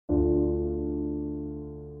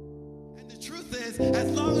The truth is, as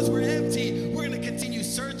long as we're empty, we're going to continue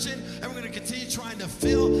searching and we're going to continue trying to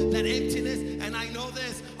fill that emptiness. And I know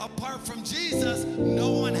this, apart from Jesus, no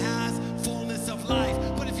one has fullness of life.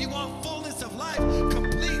 But if you want fullness of life,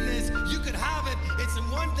 completeness, you could have it. It's in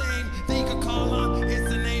one name that you can call on. It's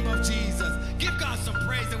the name of Jesus. Give God some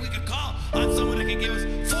praise that we can call on someone that can give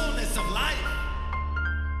us fullness of life.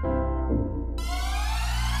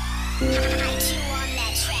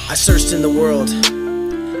 I searched in the world,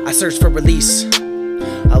 I searched for release.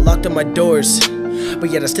 I locked up my doors, but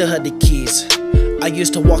yet I still had the keys. I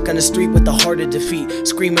used to walk on the street with the heart of defeat,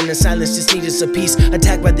 screaming in silence, just needed some peace.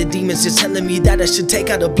 Attacked by the demons, just telling me that I should take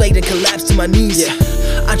out a blade and collapse to my knees. Yeah,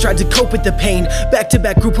 I tried to cope with the pain,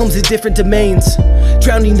 back-to-back group homes in different domains,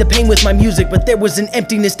 drowning the pain with my music, but there was an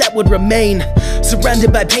emptiness that would remain.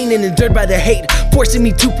 Surrounded by pain and endured by the hate, forcing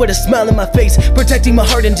me to put a smile on my face, protecting my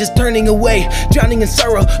heart and just turning away, drowning in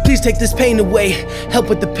sorrow. Please take this pain away, help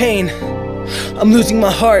with the pain. I'm losing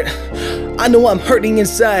my heart, I know I'm hurting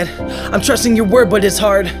inside. I'm trusting your word, but it's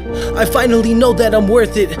hard. I finally know that I'm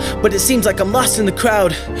worth it, but it seems like I'm lost in the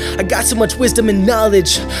crowd. I got so much wisdom and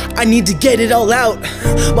knowledge, I need to get it all out.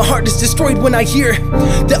 My heart is destroyed when I hear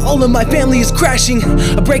that all of my family is crashing.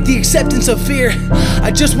 I break the acceptance of fear. I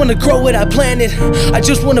just want to grow what I planted. I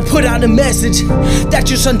just want to put out a message that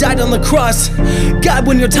your son died on the cross. God,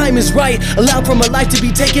 when your time is right, allow for my life to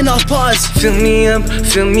be taken off pause. Fill me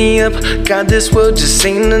up, God, this world just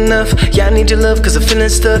ain't enough. Yeah, I need your love cause I'm feeling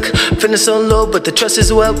stuck, feeling so low, but the trust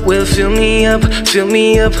is what will fill me up.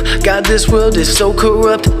 God, this world is so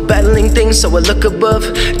corrupt, battling things so I look above.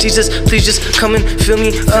 Jesus, please just come and fill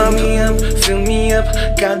me up. Fill me up,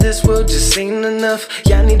 God, this world just ain't enough.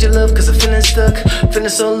 Yeah, I need your love cause I'm feeling stuck, feeling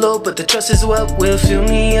so low, but the trust is what will fill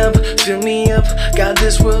me up. God,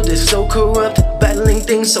 this world is so corrupt, battling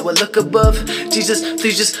things so I look above. Jesus,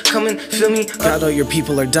 please just come and fill me up. God, all your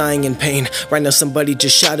people are dying in pain. Right now somebody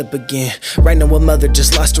just shot up again. Right now a mother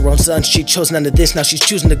just lost her own son. She chose none of this, now she's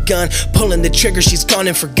choosing a gun. Pulling the trigger, she's gone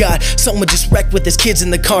and forgot. Someone just wrecked with his kids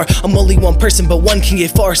in the car. I'm only one person, but one can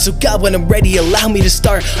get far. So God, when I'm ready, allow me to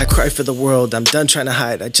start. I cry for the world, I'm done trying to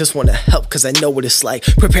hide. I just want to help cause I know what it's like.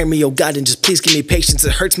 Prepare me, oh God, and just please give me patience.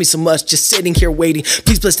 It hurts me so much just sitting here waiting.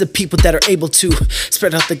 Please bless the people that are able to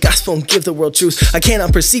spread out the gospel and give the world truth. I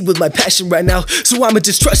cannot proceed with my passion right now, so I'ma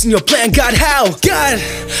just trust in your plan. God, how? God,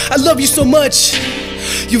 I love you so much.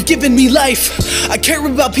 You've given me life. I care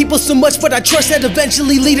about people so much, but I trust that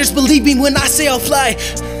eventually leaders believe me when I say I'll fly.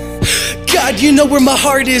 God, you know where my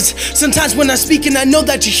heart is. Sometimes when I speak and I know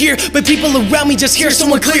that you're here, but people around me just hear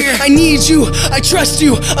someone clear. I need you, I trust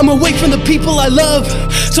you, I'm away from the people I love.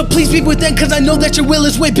 So please be with them cause I know that your will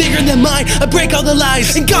is way bigger than mine. I break all the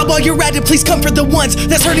lies, and God, while you're at it, please comfort the ones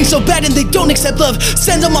that's hurting so bad and they don't accept love.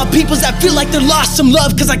 Send them all peoples that feel like they're lost some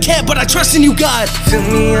love, cause I can't, but I trust in you, God. Fill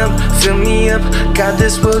me up, God,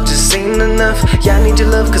 this world just ain't enough. Yeah, I need your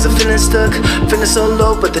love cause I'm feeling stuck, feeling so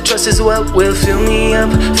low, but the trust is what will fill me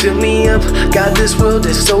up. God, this world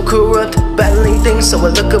is so corrupt, battling things so I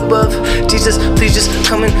look above. Jesus, please just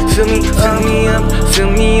come and fill me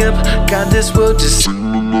up. God, this world just ain't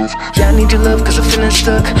enough. Yeah, I need your love cause I'm feeling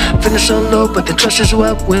stuck, feeling so low, but the trust is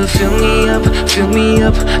what will fill me up.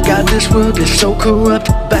 God, this world is so corrupt,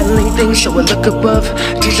 battling things so I look above.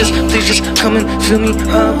 Jesus, please just come and fill me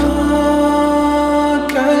up.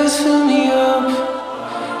 God, just fill me up.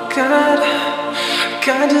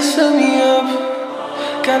 God, just fill me up.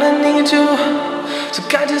 God, I need you, so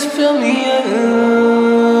God, just fill me up.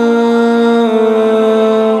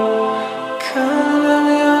 God, fill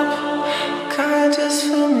me up. God, just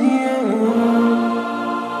fill me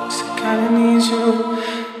up. So God, I need you.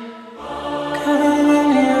 God, fill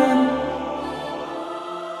me up.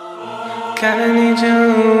 God, I need you.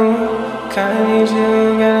 God, I need you.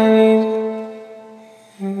 God, I need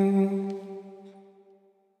you.